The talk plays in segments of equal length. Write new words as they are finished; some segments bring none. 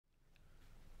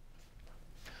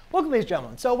Welcome, ladies and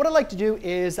gentlemen. So what I'd like to do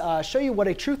is show you what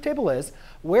a truth table is,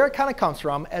 where it kind of comes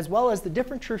from, as well as the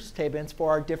different truth statements for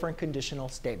our different conditional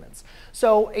statements.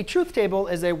 So a truth table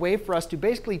is a way for us to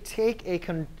basically take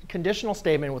a conditional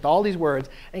statement with all these words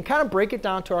and kind of break it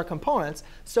down to our components,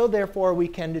 so therefore we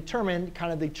can determine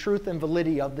kind of the truth and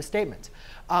validity of the statement.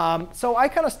 So I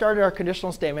kind of started our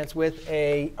conditional statements with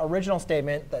an original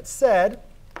statement that said,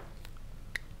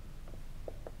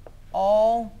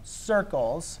 all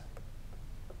circles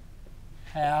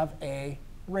have a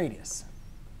radius,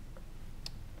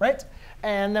 right?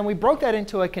 And then we broke that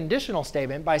into a conditional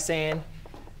statement by saying,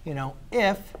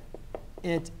 if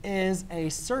it is a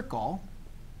circle,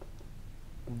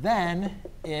 then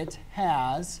it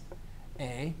has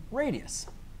a radius,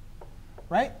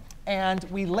 right? And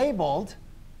we labeled,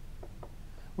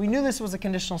 we knew this was a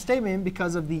conditional statement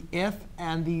because of the if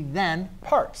and the then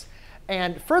parts.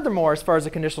 And furthermore, as far as a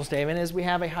conditional statement is, we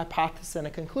have a hypothesis and a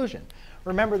conclusion.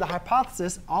 Remember, the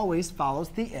hypothesis always follows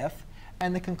the if,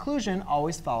 and the conclusion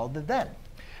always followed the then.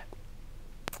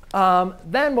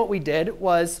 Then what we did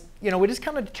was, we just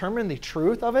kind of determined the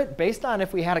truth of it based on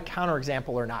if we had a counterexample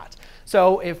or not.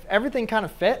 So if everything kind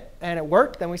of fit and it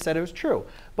worked, then we said it was true.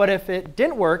 But if it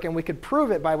didn't work and we could prove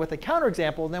it with a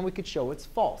counterexample, then we could show it's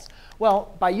false.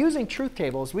 Well, by using truth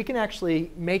tables, we can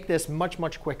actually make this much,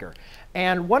 much quicker.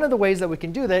 And one of the ways that we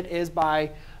can do that is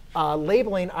by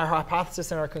labeling our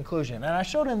hypothesis and our conclusion. And I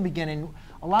showed in the beginning,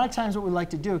 a lot of times what we like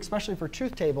to do, especially for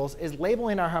truth tables, is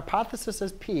labeling our hypothesis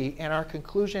as P and our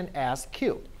conclusion as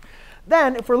Q.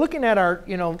 Then if we're looking at our,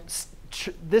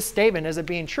 this statement as it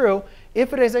being true,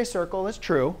 if it is a circle, it's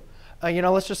true.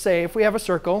 Let's just say if we have a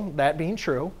circle, that being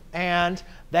true, and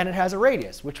then it has a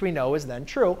radius, which we know is then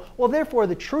true. Well, therefore,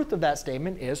 the truth of that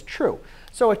statement is true.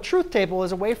 So a truth table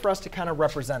is a way for us to kind of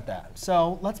represent that.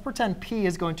 So let's pretend P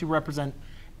is going to represent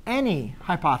any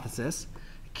hypothesis.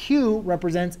 Q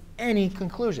represents any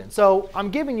conclusion. So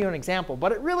I'm giving you an example,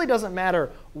 but it really doesn't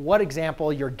matter what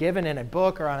example you're given in a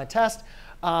book or on a test.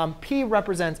 P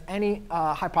represents any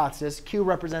hypothesis. Q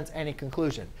represents any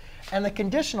conclusion. And the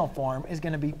conditional form is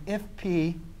going to be if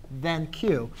P, then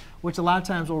Q, which a lot of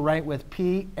times we'll write with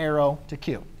P arrow to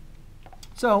Q.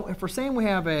 So if we're saying we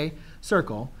have a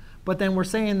circle, but then we're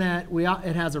saying that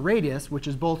it has a radius, which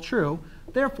is both true,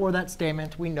 therefore that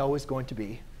statement we know is going to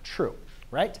be true,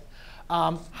 right?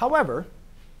 However,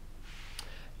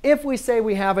 if we say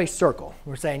we have a circle,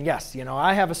 we're saying, yes,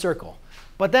 I have a circle.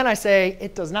 But then I say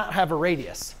it does not have a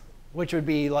radius, which would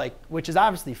be which is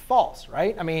obviously false,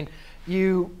 right? I mean,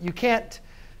 you can't,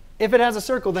 if it has a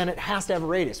circle, then it has to have a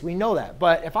radius. We know that.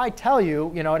 But if I tell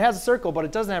you, it has a circle, but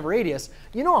it doesn't have a radius,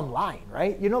 I'm lying,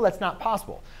 right? That's not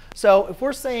possible. So if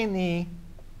we're saying the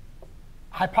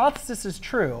hypothesis is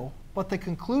true, but the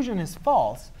conclusion is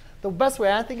false, the best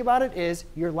way I think about it is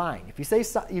you're lying. If you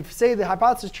say the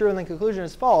hypothesis is true and the conclusion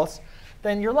is false,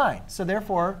 then you're lying. So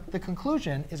therefore, the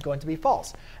conclusion is going to be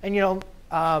false. And think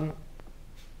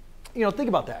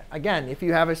about that. Again, if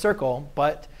you have a circle,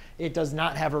 but it does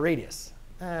not have a radius,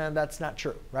 that's not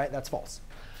true, right? That's false.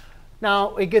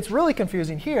 Now, it gets really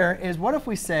confusing here is what if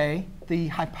we say the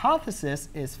hypothesis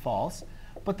is false,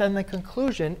 but then the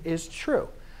conclusion is true?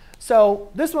 So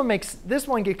this one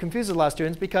get confused with a lot of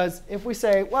students, because if we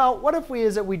say, well, what if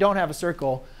we don't have a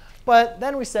circle, but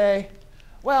then we say,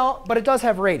 well, but it does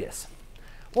have a radius.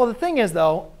 Well, the thing is,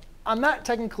 though, I'm not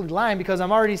technically lying, because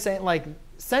I'm already saying,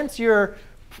 since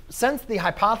the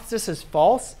hypothesis is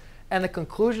false and the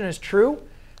conclusion is true,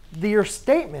 your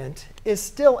statement is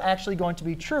still actually going to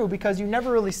be true, because you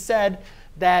never really said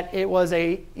that it was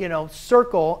a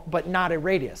circle but not a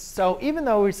radius. So even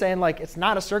though we're saying it's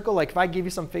not a circle, if I give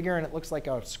you some figure and it looks like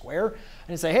a square, and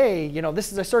you say, hey,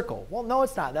 this is a circle. Well, no,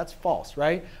 it's not. That's false,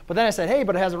 right? But then I said, hey,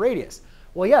 but it has a radius.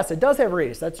 Well, yes, it does have a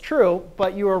radius. That's true.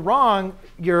 But you were wrong.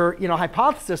 Your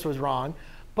hypothesis was wrong.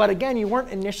 But again, you weren't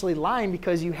initially lying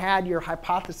because you had your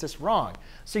hypothesis wrong.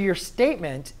 So your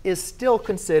statement is still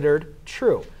considered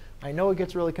true. I know it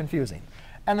gets really confusing.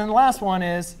 And then the last one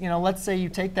is, let's say you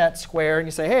take that square and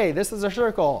you say, hey, this is a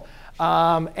circle,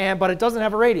 but it doesn't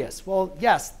have a radius. Well,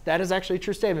 yes, that is actually a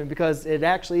true statement, because it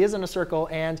actually isn't a circle,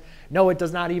 and no, it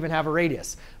does not even have a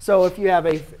radius. So if you have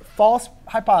a false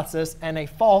hypothesis and a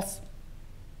false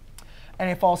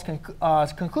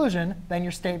conclusion, then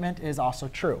your statement is also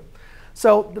true.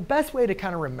 So the best way to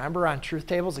kind of remember on truth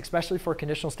tables, especially for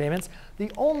conditional statements,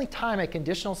 the only time a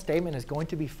conditional statement is going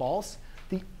to be false,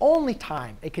 the only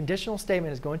time a conditional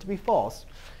statement is going to be false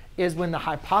is when the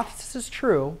hypothesis is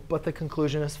true, but the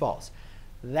conclusion is false.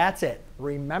 That's it.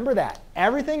 Remember that.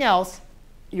 Everything else,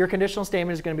 your conditional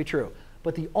statement is going to be true.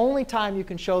 But the only time you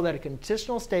can show that a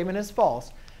conditional statement is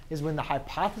false is when the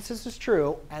hypothesis is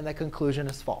true and the conclusion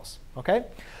is false. Okay?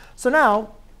 So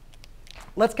now,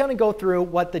 let's kind of go through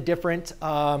what the different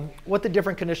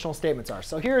conditional statements are.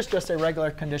 So here's just a regular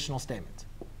conditional statement.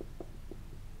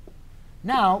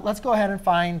 Now, let's go ahead and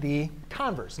find the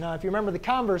converse. Now, if you remember, the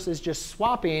converse is just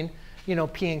swapping,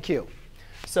 P and Q.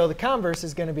 So the converse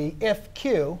is going to be if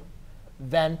Q,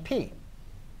 then P,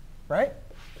 right?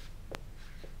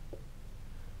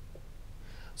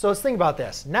 So let's think about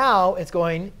this. Now it's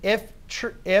going if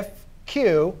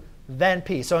Q, then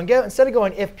P. So instead of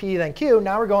going if P, then Q,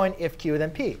 now we're going if Q, then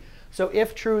P. So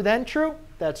if true, then true,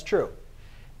 that's true.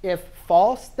 If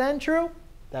false, then true,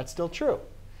 that's still true.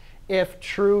 If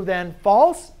true, then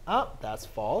false, that's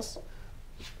false.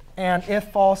 And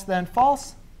if false, then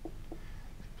false,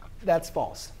 that's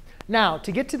false. Now,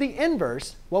 to get to the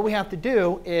inverse, what we have to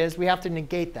do is we have to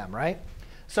negate them, right?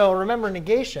 So remember,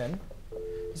 negation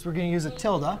is we're going to use a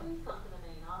tilde.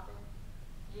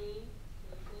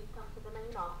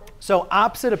 So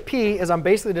opposite of P is I'm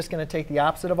basically just going to take the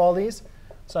opposite of all these.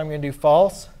 So I'm going to do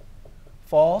false,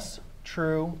 false,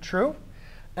 true, true.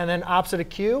 And then opposite of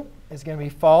Q is going to be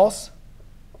false,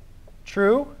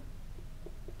 true,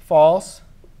 false,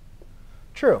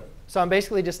 true. So I'm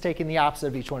basically just taking the opposite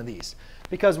of each one of these.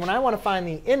 Because when I want to find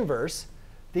the inverse,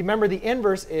 remember the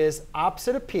inverse is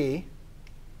opposite of P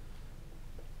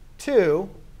to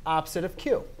opposite of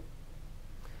Q.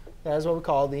 That is what we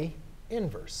call the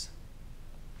inverse.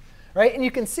 Right? And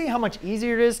you can see how much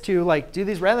easier it is to do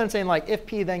these rather than saying if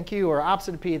P, then Q, or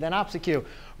opposite of P, then opposite Q,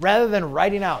 rather than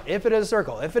writing out if it is a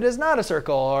circle, if it is not a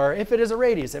circle, or if it is a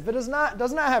radius, if it does not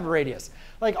have a radius.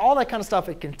 All that kind of stuff,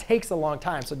 it takes a long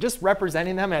time. So just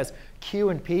representing them as Q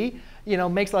and P,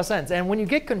 makes a lot of sense. And when you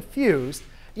get confused,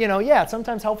 yeah, it's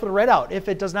sometimes helpful to write out if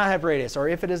it does not have radius, or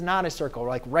if it is not a circle,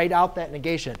 write out that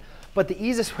negation. But the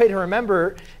easiest way to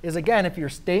remember is, again, if your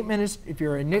statement is, if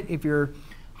your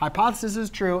hypothesis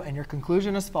is true and your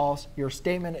conclusion is false, your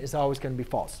statement is always going to be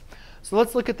false. So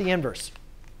let's look at the inverse.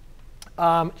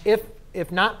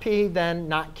 If not P, then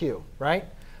not Q, right?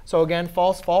 So again,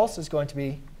 false, false is going to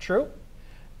be true.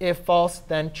 If false,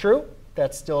 then true.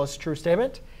 That's still a true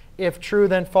statement. If true,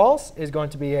 then false is going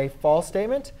to be a false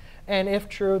statement. And if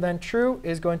true, then true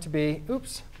is going to be,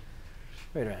 oops,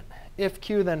 wait a minute. If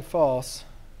Q, then false,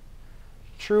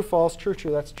 true, false, true,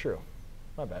 true, that's true.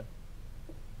 My bad.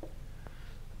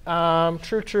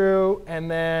 True, true,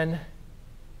 and then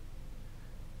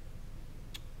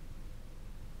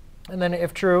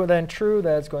if true, then true,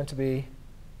 that's going to be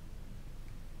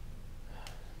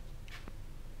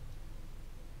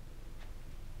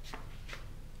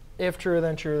if true,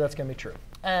 then true, that's going to be true.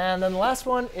 And then the last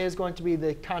one is going to be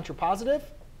the contrapositive.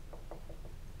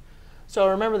 So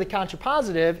remember, the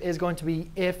contrapositive is going to be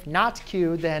if not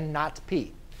Q, then not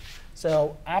P.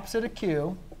 So opposite of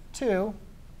Q to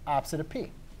opposite of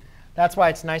P. That's why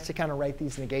it's nice to kind of write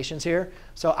these negations here.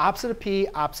 So opposite of P,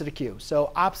 opposite of Q.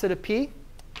 So opposite of P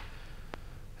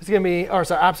is going to be, or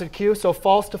sorry, opposite of Q. So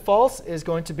false to false is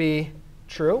going to be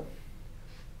true.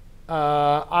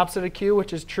 Opposite of Q,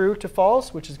 which is true to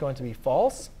false, which is going to be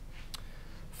false.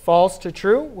 False to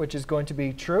true, which is going to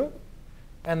be true.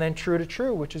 And then true to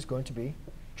true, which is going to be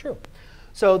true.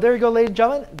 So there you go, ladies and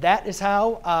gentlemen. That is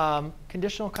how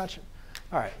conditional.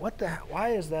 All right, what the? Why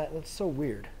is that? That's so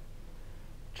weird.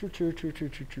 True, true, true, true,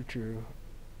 true, true, true.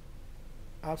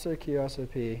 Opposite of Q, opposite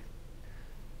of P.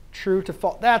 True to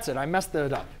false. That's it. I messed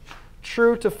it up.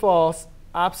 True to false.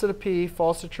 Opposite of P.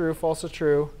 False to true. False to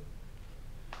true.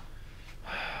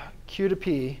 Q to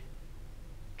P.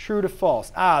 True to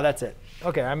false. That's it.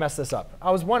 OK, I messed this up.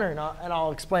 I was wondering, and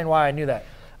I'll explain why I knew that.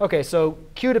 OK, so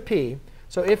Q to P.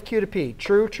 So if Q to P,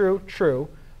 true, true, true.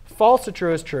 False to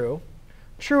true is true.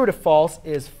 True to false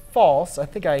is false. I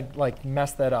think I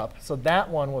messed that up. So that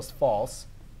one was false.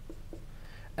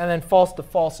 And then false to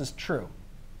false is true.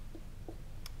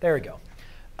 There we go.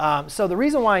 So the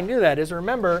reason why I knew that is,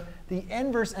 remember, the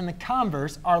inverse and the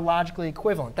converse are logically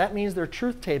equivalent. That means their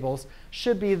truth tables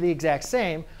should be the exact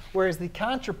same, whereas the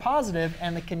contrapositive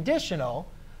and the conditional,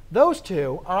 those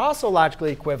two are also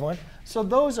logically equivalent. So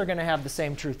those are going to have the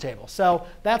same truth table. So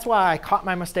that's why I caught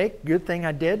my mistake. Good thing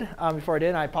I did before I did.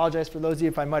 And I apologize for those of you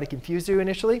if I might have confused you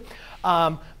initially.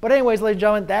 But anyways, ladies and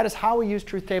gentlemen, that is how we use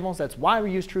truth tables. That's why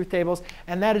we use truth tables.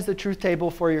 And that is the truth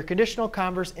table for your conditional,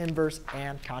 converse, inverse,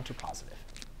 and contrapositive.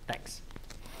 Thanks.